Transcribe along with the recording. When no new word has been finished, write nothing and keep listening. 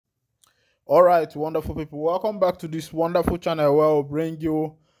All right, wonderful people, welcome back to this wonderful channel where we'll bring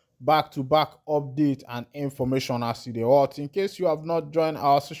you back-to-back update and information as you hot. In case you have not joined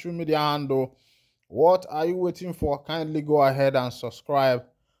our social media handle, what are you waiting for? Kindly go ahead and subscribe,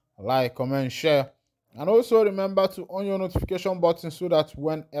 like, comment, share, and also remember to on your notification button so that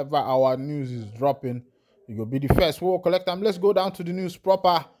whenever our news is dropping, you will be the first. We'll collect them. Let's go down to the news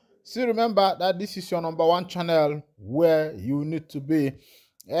proper. See, remember that this is your #1 channel where you need to be.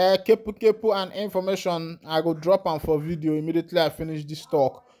 Kepu and information I go drop am for video immediately I finish this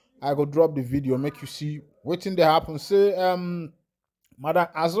talk. I go drop the video, make you see wetin dey happen. Say Madam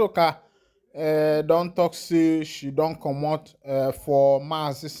Azuka don talk say she don comot for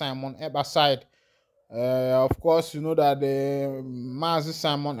Mazi Simon Ekpa side. Of course, you know that the Mazi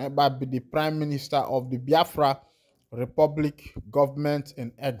Simon Ekpa be the Prime Minister of the Biafra Republic government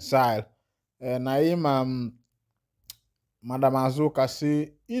in exile. Na him Madam Azuka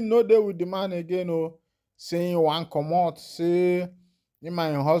say he no dey with the man again, saying one comot, say him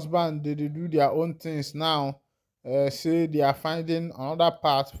and him husband they do their own things now. Say they are finding another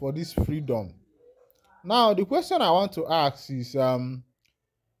path for this freedom. Now the question I want to ask is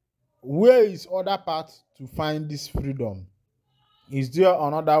where is other path to find this freedom? Is there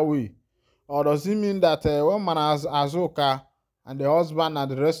another way? Or does it mean that when Madam Azuka and the husband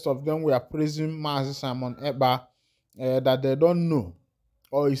and the rest of them were praising Mazi Simon Ekpa, that they don't know?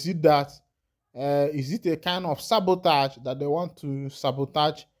 Or is it that is it a kind of sabotage that they want to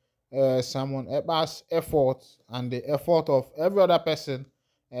sabotage Simon Ekpa's effort and the effort of every other person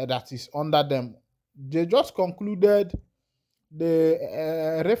that is under them? They just concluded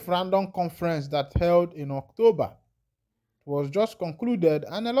the referendum conference that held in October. It was just concluded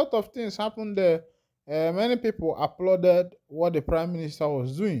and a lot of things happened there. Many people applauded what the Prime Minister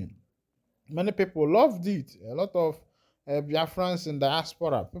was doing. Many people loved it. A lot of Biafrans in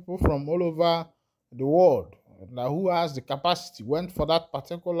diaspora, people from all over the world who has the capacity, went for that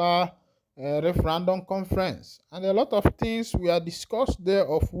particular referendum conference. And a lot of things were discussed there,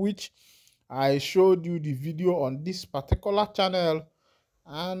 of which I showed you the video on this particular channel.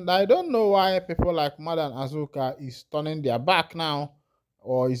 And I don't know why people like Madam Azuka is turning their back now,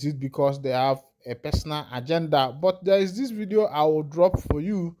 or is it because they have a personal agenda? But there is this video I will drop for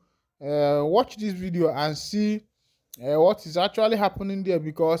you. Watch this video and see what is actually happening there,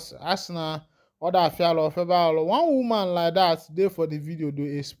 because as na other affair of one woman like that there for the video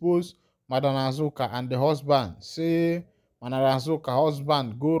they expose Madam Azuka and the husband. Say Madam Azuka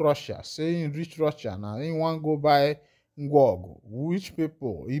husband go Russia, say in reach Russia now he want go buy ngwog. Which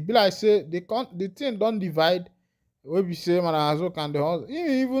people e be like say the thing don't divide. We be say Madam Azuka and the husband,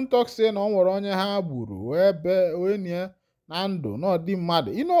 he even talk say no more onye ha buru we near Nando, no di mad.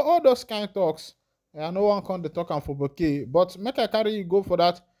 You know, all those kind of talks. No one can talk and for bouquet. But make I carry you go for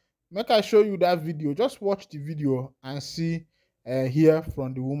that. Make I show you that video. Just watch the video and see, hear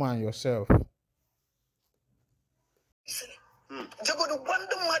from the woman yourself.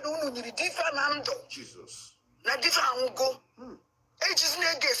 Jesus. Na different go. It is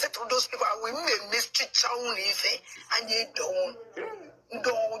not get settle those people. We may mistreat child and you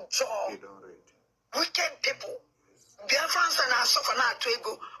don't job. Wicked people. Biafrans and Asofa na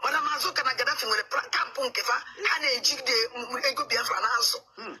Twego. When I'm Azuka na Gaddafi with a campung kefa, and a jig de ego Biafra na.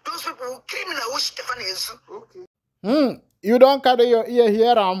 Those people criminal who Stefan is. Okay. You don't carry your ear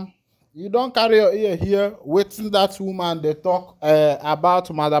here, You don't carry your ear here waiting that woman they talk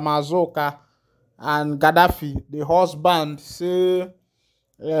about Madam Azuka and Gaddafi, the husband, say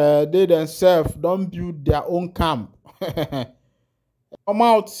they themselves don't build their own camp. Come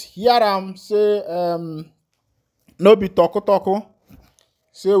out here, say no be toko.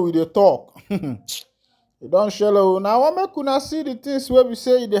 Say we dey talk. You don't shallow. Now I make una see the things where we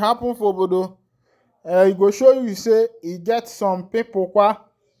say they happen for Bodo. He go show you say he get some people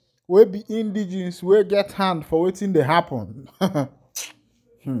will be indigenous will get hand for waiting they happen.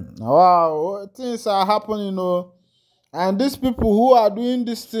 Wow, things are happening, and these people who are doing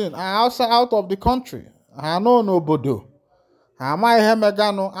this thing are also out of the country. I know no Bodo. Am I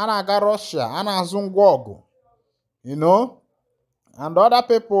Hemegano, Anaga Russia, Anazungwogo. And other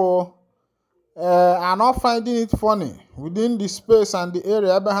people are not finding it funny within the space and the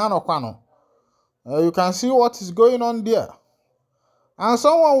area behind Okano. You can see what is going on there. And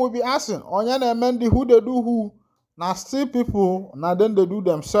someone will be asking, Onyane Mendi, who they do who? Now still people, now then they do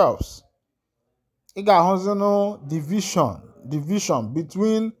themselves. It got division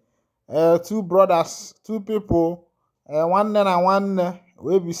between two brothers, two people, one and one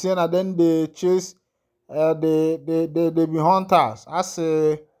will be saying and then they chase they be hunters. I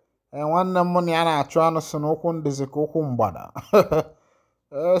say one money and I try to send okun mbada.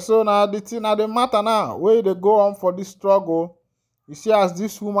 So now the thing, now the matter now, where they go on for this struggle, you see as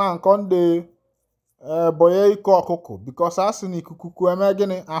this woman come dey boye ike ọkụkọ, because as in ikuku eme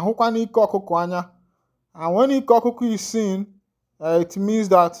gịnị ahụkwa na ike ọkụkọ anya, and when ike ọkụkọ is seen, it means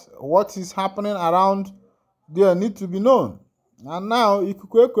that what is happening around there need to be known. And now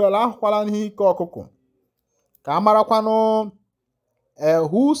ikuku ekwela ahụkwala n'ihe ike ọkụkọ, ka amarakwanụ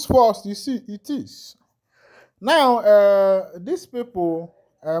whose fault you see it is. Now these people,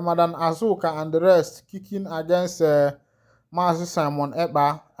 Madam Azuka and the rest, kicking against Master Simon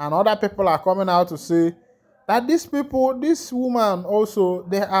Ekpa, and other people are coming out to say that these people, this woman also,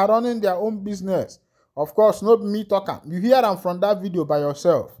 they are running their own business. Of course, not me talking. You hear them from that video by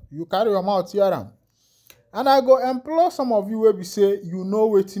yourself. You carry your mouth, hear them. And I go implore some of you where we say, you know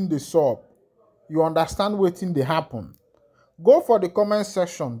wetin dey sup, you understand wetin dey happen. Go for the comment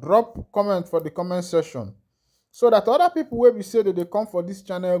section, drop comment for the comment section, so that other people wey be say that they come for this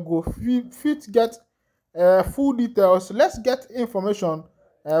channel go fit get full details. Let's get information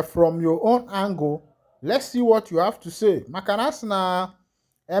from your own angle. Let's see what you have to say. Makanas na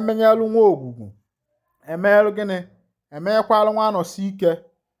emenyelu nwa ogugu, emelu gini, emekwala nwa no sike.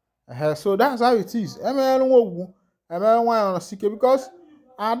 So that's how it is. Emenyelu nwa ogugu, emelu nwa no sike, because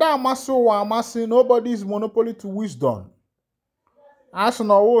ada amaso wa amasi, nobody is monopoly to wisdom. As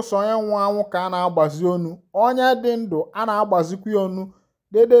no wo so yen nwa anwu ka na agbazi onu, onye dị ndụ a na-agbazikwa onu.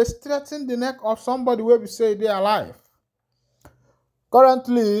 They straighten the neck of somebody where we say they are alive.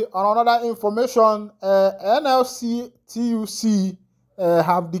 Currently, on another information, NLC TUC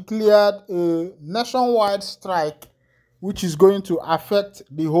have declared a nationwide strike, which is going to affect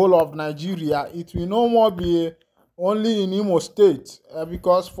the whole of Nigeria. It will no more be only in Imo State,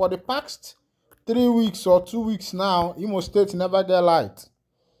 because for the past 3 weeks or 2 weeks now, Imo State never get light.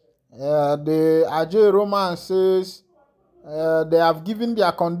 The Ajay Roman says they have given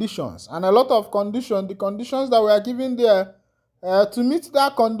their conditions, and a lot of conditions, the conditions that were given there, to meet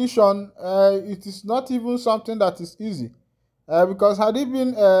that condition, it is not even something that is easy. Because had it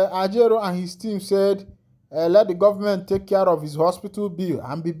been Ajero and his team said, let the government take care of his hospital bill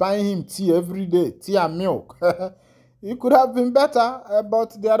and be buying him tea every day, tea and milk, it could have been better.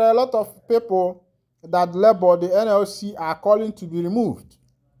 But there are a lot of people that Labour, the NLC, are calling to be removed.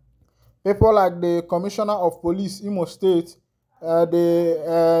 People like the Commissioner of Police, Imo State,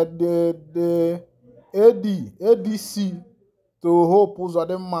 the ADC, to Hope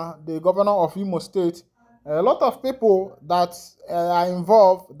Uzodinma, the governor of Imo State, a lot of people that are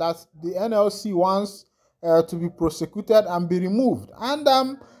involved that the NLC wants to be prosecuted and be removed. And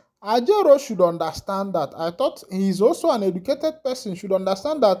Ajero should understand that. I thought he's also an educated person, should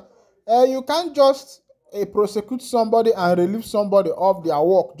understand that you can't just prosecute somebody and relieve somebody of their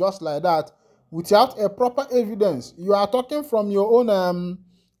work just like that without a proper evidence. You are talking from your own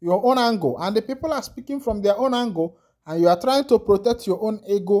angle, and the people are speaking from their own angle, and you are trying to protect your own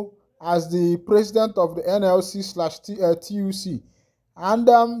ego as the president of the NLC/TUC. And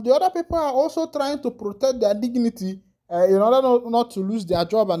the other people are also trying to protect their dignity in order not to lose their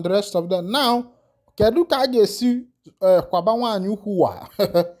job and the rest of them. Now, kedu ka ga-esi kwabanwa anyi huwa?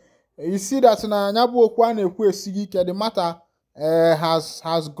 You see that na nyabu okwu a na-ekwu esigi ike, the matter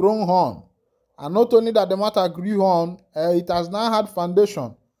has grown on. And not only that the matter grew on, it has now had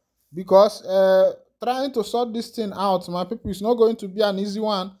foundation. Because trying to sort this thing out, my people, is not going to be an easy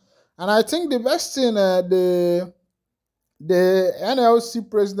one. And I think the best thing the NLC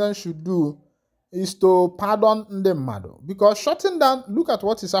president should do is to pardon Ndemado. Because shutting down, look at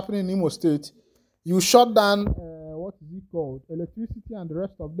what is happening in Imo State. You shut down, what is it called, electricity and the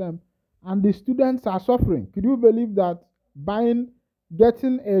rest of them, and the students are suffering. Could you believe that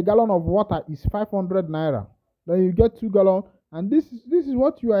getting a gallon of water is 500 naira? Then you get 2 gallons, and this is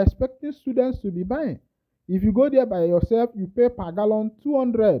what you are expecting students to be buying. If you go there by yourself, you pay per gallon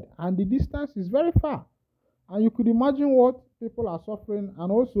 200, and the distance is very far. And you could imagine what people are suffering.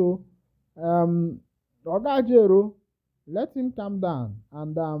 And also, Oga Ajero, let him calm down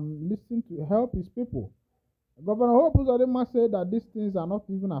and listen to help his people. Governor Hope Uzodinma said that these things are not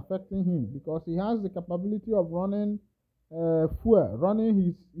even affecting him because he has the capability of running fuel,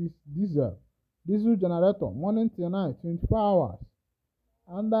 running his diesel generator morning till night, 24 hours.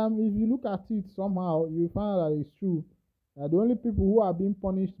 And if you look at it somehow, you find that it's true. The only people who are being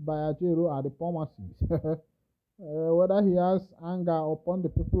punished by Ajero are the pharmacies. Whether he has anger upon the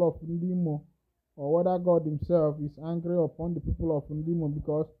people of Ndimo, or whether God himself is angry upon the people of Ndimo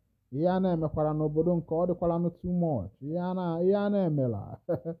because ihe a na-emekwara n'obodo nke ọ dịkwala too much. Ihe a na-emela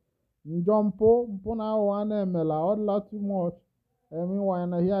njọ mpụ na ahụ a na-emela ọ dịla too much.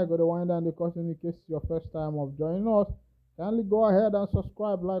 Meanwhile, here I go to wind down the course in case it's your first time of joining us. Kindly go ahead and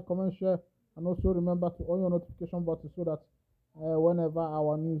subscribe, like, comment, share, and also remember to on your notification button so that whenever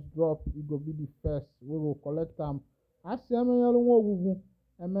our news drop, it will be the first. We will collect them. I see emenyelu nwa ogwugwu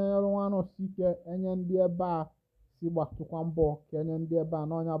emenyelu nwa anọ sike enye ndị ebe a si gbatụkwa mbọ ka enye ndị ebe a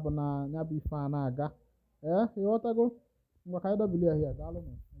n'ọnya bụ na nya bụ ife a na-aga ịghọtago ngwa ka anyị dobili ya daalụ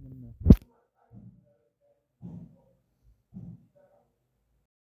ụmụnne